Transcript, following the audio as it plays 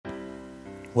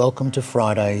Welcome to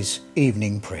Friday's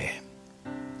evening prayer.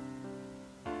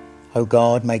 O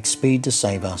God, make speed to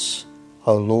save us.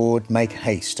 O Lord, make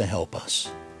haste to help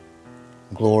us.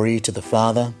 Glory to the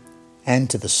Father, and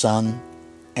to the Son,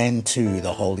 and to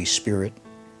the Holy Spirit,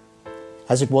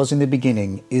 as it was in the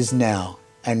beginning, is now,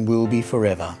 and will be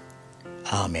forever.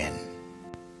 Amen.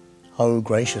 O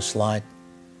gracious light,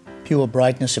 pure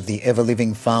brightness of the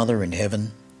ever-living Father in heaven,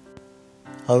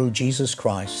 O Jesus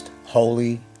Christ,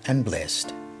 holy and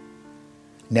blessed,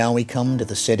 now we come to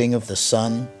the setting of the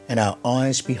sun, and our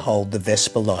eyes behold the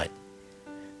Vesper light.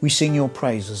 We sing your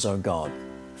praises, O God,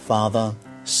 Father,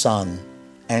 Son,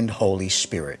 and Holy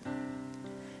Spirit.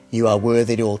 You are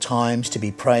worthy at all times to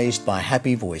be praised by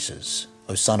happy voices,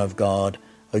 O Son of God,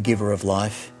 O Giver of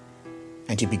life,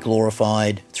 and to be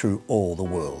glorified through all the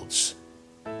worlds.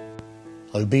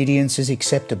 Obedience is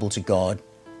acceptable to God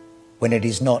when it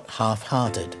is not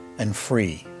half-hearted and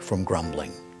free from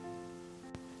grumbling.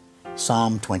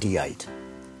 Psalm 28.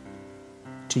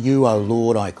 To you, O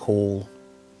Lord, I call,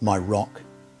 my rock,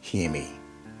 hear me.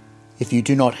 If you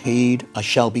do not heed, I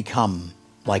shall become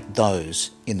like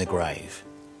those in the grave.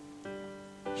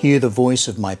 Hear the voice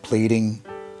of my pleading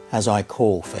as I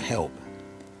call for help,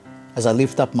 as I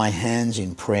lift up my hands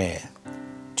in prayer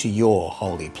to your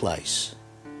holy place.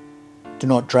 Do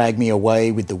not drag me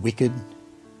away with the wicked,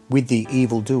 with the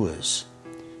evildoers,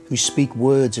 who speak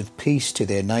words of peace to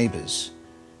their neighbours,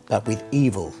 but with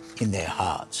evil in their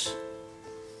hearts.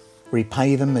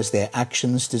 Repay them as their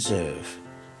actions deserve,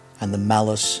 and the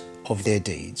malice of their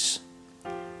deeds.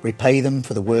 Repay them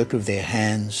for the work of their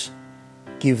hands,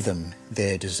 give them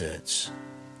their deserts.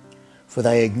 For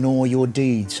they ignore your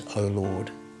deeds, O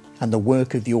Lord, and the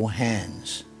work of your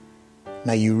hands.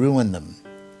 May you ruin them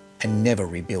and never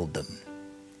rebuild them.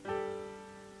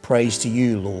 Praise to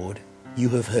you, Lord, you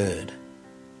have heard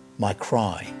my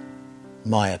cry,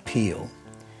 my appeal.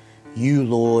 You,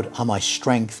 Lord, are my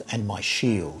strength and my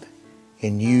shield.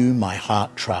 In you my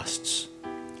heart trusts.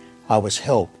 I was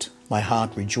helped, my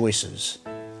heart rejoices,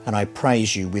 and I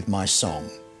praise you with my song.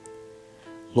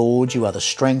 Lord, you are the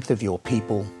strength of your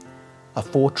people, a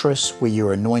fortress where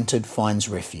your anointed finds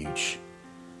refuge.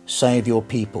 Save your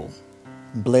people.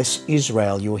 Bless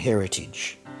Israel, your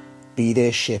heritage. Be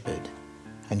their shepherd,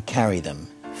 and carry them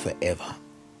forever.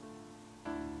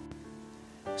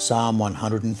 Psalm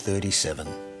 137.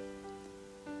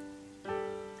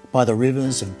 By the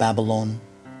rivers of Babylon,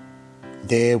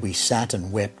 there we sat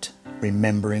and wept,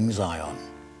 remembering Zion.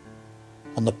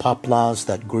 On the poplars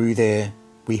that grew there,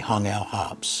 we hung our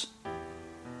harps.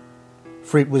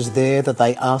 For it was there that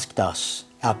they asked us,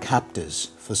 our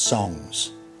captors, for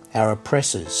songs, our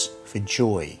oppressors for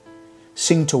joy.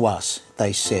 Sing to us,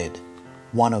 they said,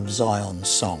 one of Zion's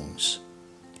songs.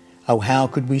 Oh, how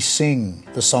could we sing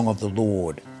the song of the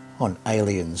Lord on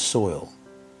alien soil?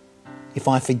 If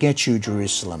I forget you,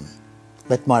 Jerusalem,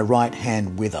 let my right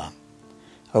hand wither.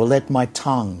 O let my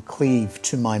tongue cleave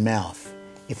to my mouth,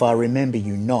 if I remember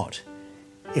you not,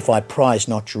 if I prize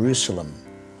not Jerusalem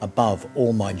above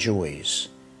all my joys.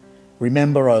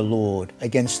 Remember, O Lord,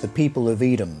 against the people of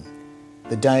Edom,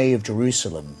 the day of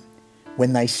Jerusalem,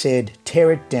 when they said,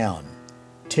 tear it down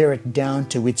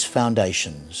to its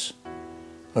foundations.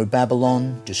 O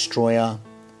Babylon, destroyer,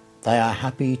 they are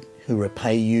happy who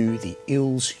repay you the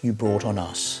ills you brought on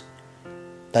us.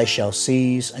 They shall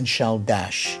seize and shall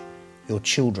dash your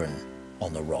children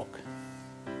on the rock.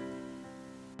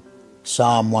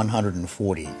 Psalm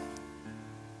 140.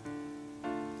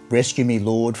 Rescue me,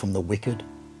 Lord, from the wicked,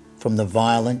 from the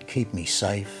violent keep me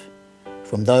safe,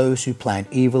 from those who plant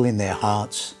evil in their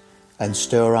hearts and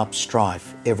stir up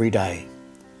strife every day,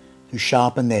 who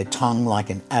sharpen their tongue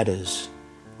like an adder's,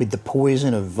 with the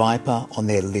poison of viper on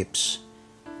their lips.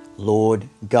 Lord,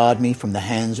 guard me from the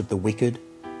hands of the wicked,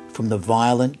 from the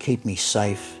violent keep me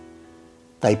safe.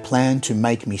 They plan to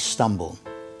make me stumble.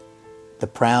 The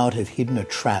proud have hidden a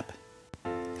trap,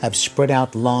 have spread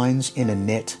out lines in a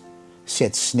net,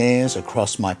 set snares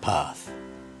across my path.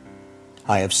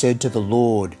 I have said to the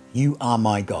Lord, you are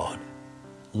my God.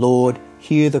 Lord,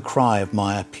 hear the cry of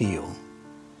my appeal.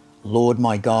 Lord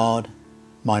my God,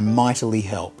 my mightily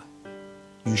help.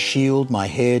 You shield my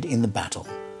head in the battle.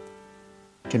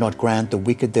 Do not grant the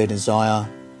wicked their desire,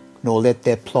 nor let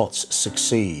their plots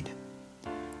succeed.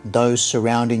 Those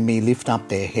surrounding me lift up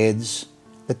their heads.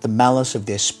 Let the malice of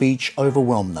their speech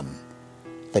overwhelm them.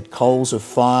 Let coals of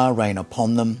fire rain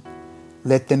upon them.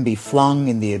 Let them be flung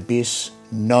in the abyss,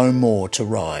 no more to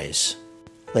rise.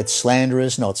 Let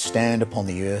slanderers not stand upon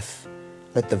the earth.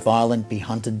 Let the violent be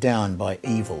hunted down by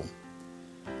evil.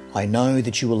 I know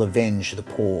that you will avenge the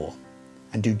poor,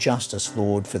 and do justice,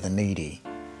 Lord, for the needy.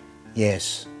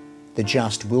 Yes, The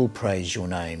just will praise your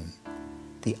name.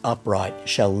 The upright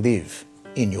shall live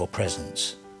in your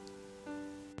presence.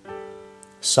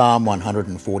 Psalm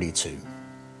 142.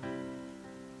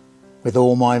 With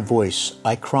all my voice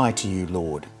I cry to you,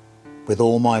 Lord. With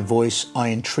all my voice I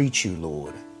entreat you,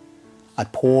 Lord. I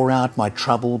pour out my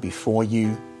trouble before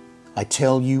you. I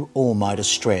tell you all my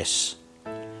distress,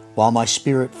 while my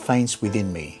spirit faints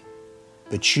within me.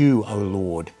 But you, O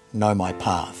Lord, know my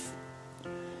path.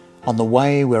 On the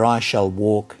way where I shall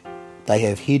walk, they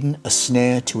have hidden a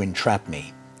snare to entrap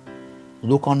me.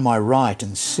 Look on my right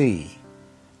and see,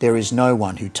 there is no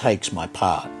one who takes my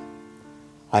part.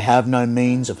 I have no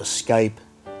means of escape,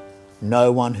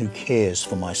 no one who cares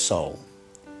for my soul.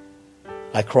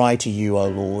 I cry to you, O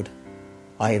Lord.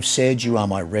 I have said you are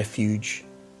my refuge,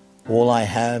 all I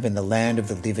have in the land of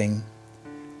the living.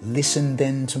 Listen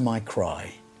then to my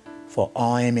cry, for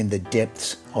I am in the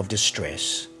depths of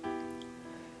distress.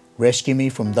 Rescue me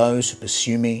from those who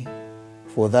pursue me,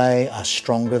 for they are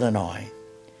stronger than I.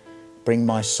 Bring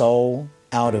my soul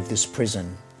out of this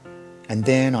prison, and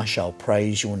then I shall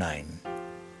praise your name.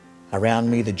 Around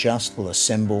me the just will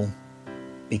assemble,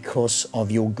 because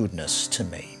of your goodness to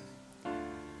me.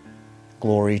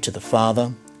 Glory to the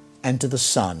Father, and to the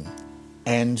Son,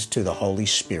 and to the Holy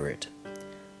Spirit,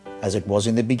 as it was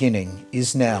in the beginning,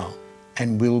 is now,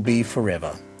 and will be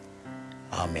forever.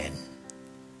 Amen.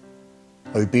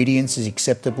 Obedience is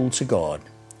acceptable to God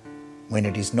when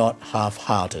it is not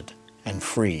half-hearted and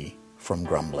free from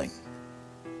grumbling.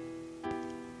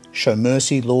 Show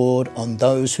mercy, Lord, on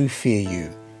those who fear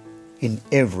you in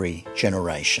every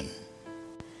generation.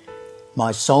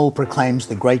 My soul proclaims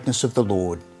the greatness of the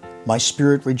Lord. My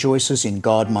spirit rejoices in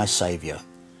God my Saviour.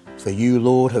 For you,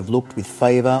 Lord, have looked with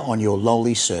favour on your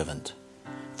lowly servant.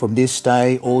 From this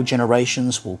day all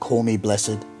generations will call me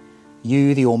blessed.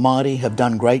 You, the Almighty, have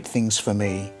done great things for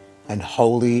me, and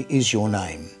holy is your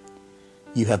name.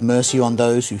 You have mercy on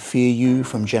those who fear you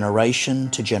from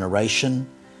generation to generation.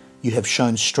 You have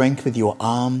shown strength with your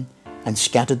arm, and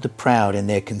scattered the proud in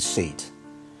their conceit,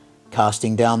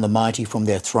 casting down the mighty from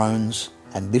their thrones,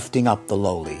 and lifting up the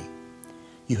lowly.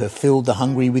 You have filled the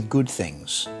hungry with good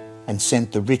things, and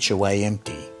sent the rich away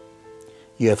empty.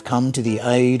 You have come to the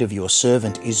aid of your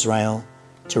servant Israel,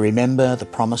 to remember the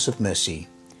promise of mercy,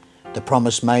 the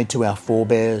promise made to our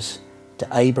forebears, to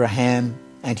Abraham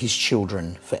and his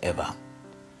children forever.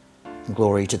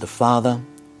 Glory to the Father,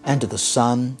 and to the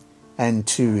Son, and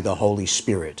to the Holy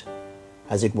Spirit,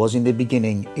 as it was in the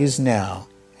beginning, is now,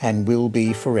 and will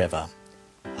be forever.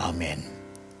 Amen.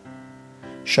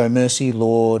 Show mercy,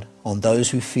 Lord, on those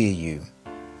who fear you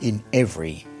in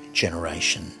every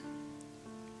generation.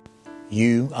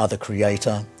 You are the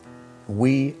Creator,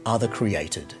 we are the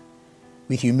created.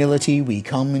 With humility we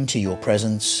come into your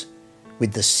presence,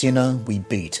 with the sinner we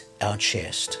beat our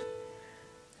chest.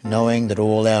 Knowing that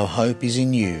all our hope is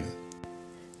in you,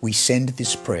 we send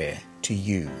this prayer to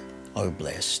you, O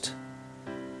blessed.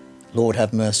 Lord,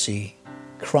 have mercy.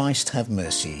 Christ, have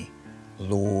mercy.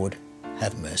 Lord,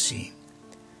 have mercy.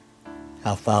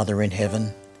 Our Father in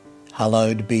heaven,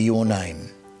 hallowed be your name.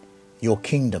 Your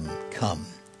kingdom come.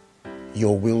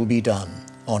 Your will be done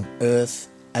on earth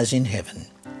as in heaven.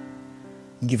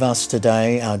 Give us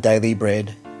today our daily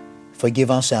bread. Forgive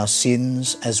us our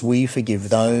sins as we forgive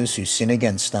those who sin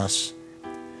against us.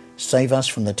 Save us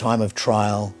from the time of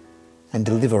trial and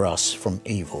deliver us from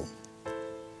evil.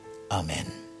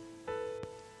 Amen.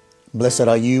 Blessed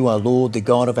are you, our Lord, the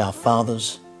God of our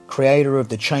fathers, creator of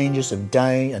the changes of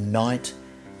day and night,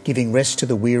 giving rest to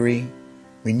the weary,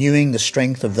 renewing the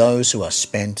strength of those who are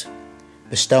spent,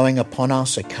 bestowing upon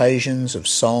us occasions of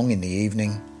song in the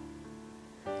evening.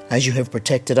 As you have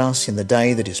protected us in the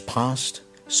day that is past,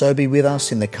 so be with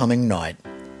us in the coming night.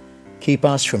 Keep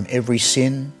us from every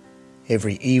sin,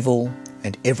 every evil,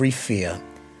 and every fear,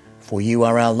 for you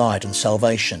are our light and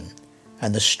salvation,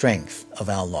 and the strength of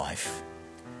our life.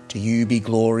 To you be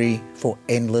glory for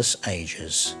endless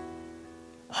ages.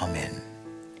 Amen.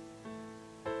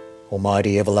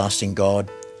 Almighty everlasting God,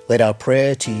 let our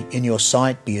prayer in your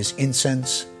sight be as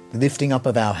incense, the lifting up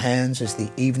of our hands as the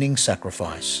evening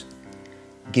sacrifice.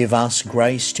 Give us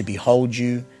grace to behold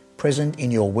you present in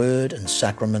your word and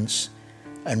sacraments,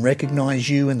 and recognize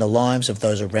you in the lives of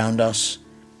those around us.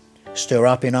 Stir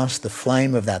up in us the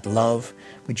flame of that love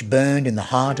which burned in the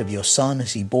heart of your Son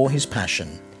as he bore his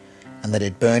passion, and let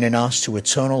it burn in us to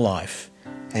eternal life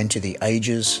and to the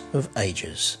ages of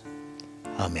ages.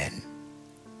 Amen.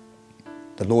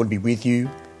 The Lord be with you,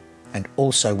 and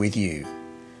also with you.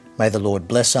 May the Lord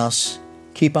bless us,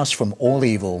 keep us from all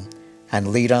evil, and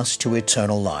lead us to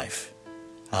eternal life.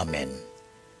 Amen.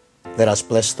 Let us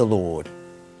bless the Lord.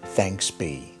 Thanks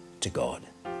be to God.